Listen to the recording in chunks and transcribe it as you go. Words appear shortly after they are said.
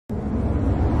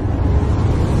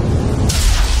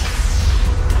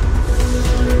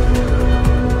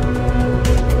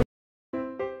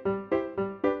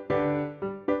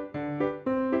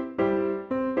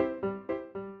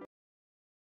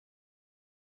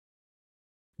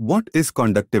What is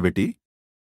conductivity?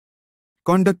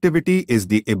 Conductivity is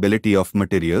the ability of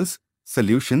materials,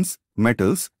 solutions,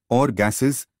 metals, or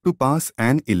gases to pass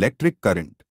an electric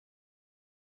current.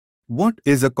 What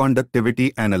is a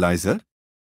conductivity analyzer?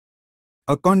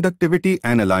 A conductivity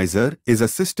analyzer is a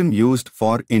system used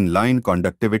for inline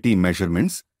conductivity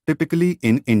measurements, typically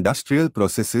in industrial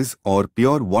processes or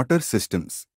pure water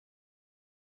systems.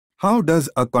 How does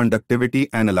a conductivity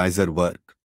analyzer work?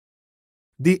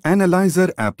 The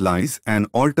analyzer applies an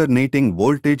alternating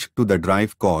voltage to the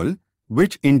drive coil,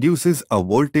 which induces a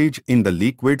voltage in the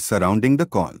liquid surrounding the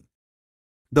coil.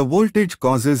 The voltage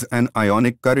causes an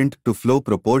ionic current to flow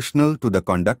proportional to the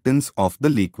conductance of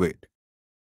the liquid.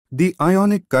 The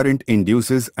ionic current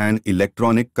induces an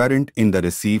electronic current in the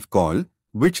receive coil,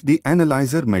 which the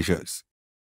analyzer measures.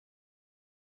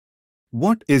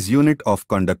 What is unit of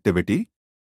conductivity?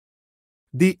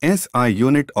 The SI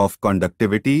unit of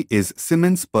conductivity is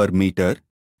Siemens per meter.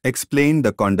 Explain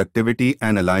the conductivity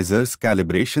analyzer's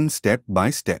calibration step by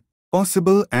step.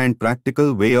 Possible and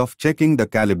practical way of checking the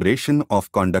calibration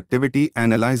of conductivity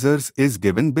analyzers is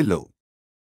given below.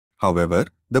 However,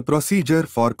 the procedure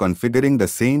for configuring the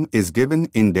same is given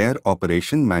in their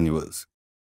operation manuals.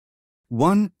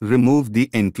 1. Remove the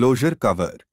enclosure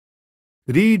cover.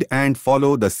 Read and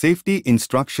follow the safety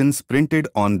instructions printed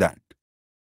on that.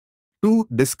 2.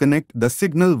 Disconnect the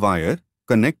signal wire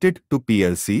connected to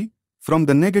PLC from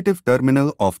the negative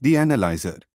terminal of the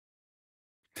analyzer.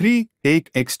 3.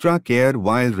 Take extra care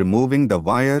while removing the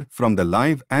wire from the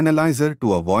live analyzer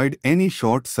to avoid any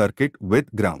short circuit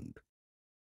with ground.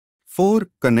 4.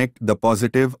 Connect the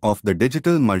positive of the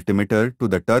digital multimeter to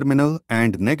the terminal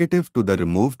and negative to the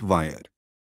removed wire.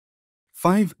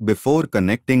 5. Before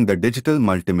connecting the digital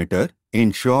multimeter,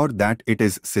 ensure that it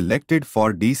is selected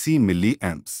for DC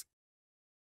milliamps.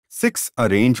 6.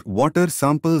 Arrange water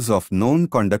samples of known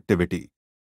conductivity.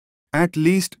 At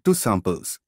least 2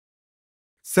 samples.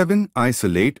 7.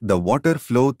 Isolate the water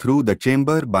flow through the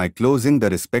chamber by closing the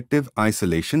respective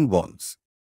isolation valves.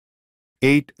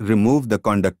 8. Remove the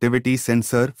conductivity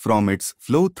sensor from its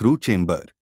flow-through chamber.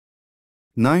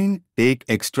 9. Take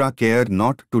extra care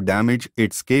not to damage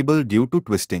its cable due to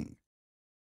twisting.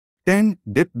 10.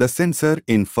 Dip the sensor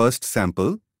in first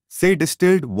sample, say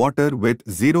distilled water with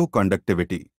zero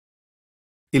conductivity.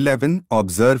 11.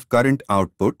 Observe current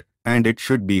output, and it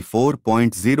should be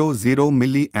 4.00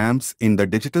 milliamps in the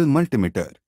digital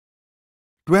multimeter.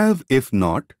 12. If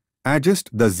not, adjust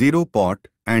the zero pot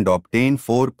and obtain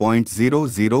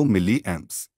 4.00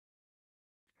 milliamps.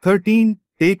 13.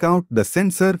 Take out the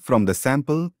sensor from the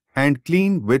sample and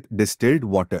clean with distilled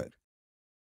water.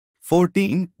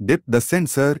 14. Dip the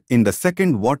sensor in the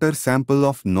second water sample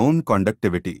of known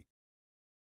conductivity.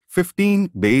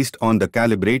 15. Based on the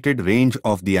calibrated range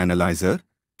of the analyzer,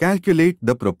 calculate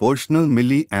the proportional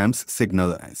milliamps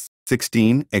signal as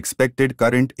 16. Expected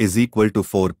current is equal to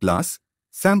 4 plus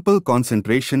sample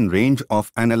concentration range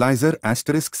of analyzer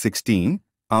asterisk 16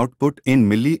 output in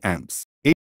milliamps.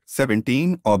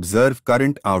 17. Observe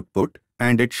current output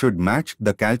and it should match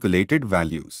the calculated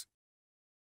values.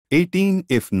 18.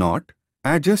 If not,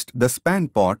 adjust the span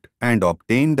pot and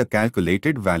obtain the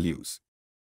calculated values.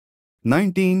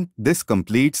 19. This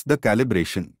completes the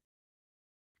calibration.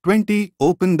 20.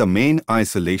 Open the main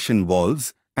isolation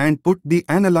valves and put the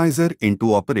analyzer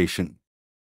into operation.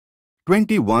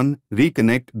 21.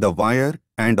 Reconnect the wire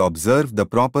and observe the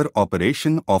proper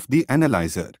operation of the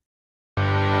analyzer.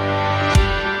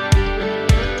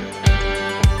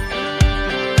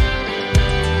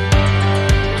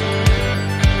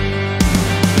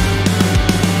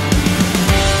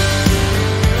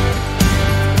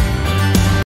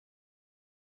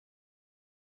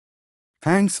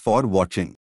 Thanks for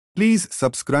watching. Please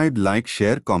subscribe, like,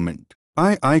 share, comment.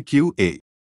 IIQA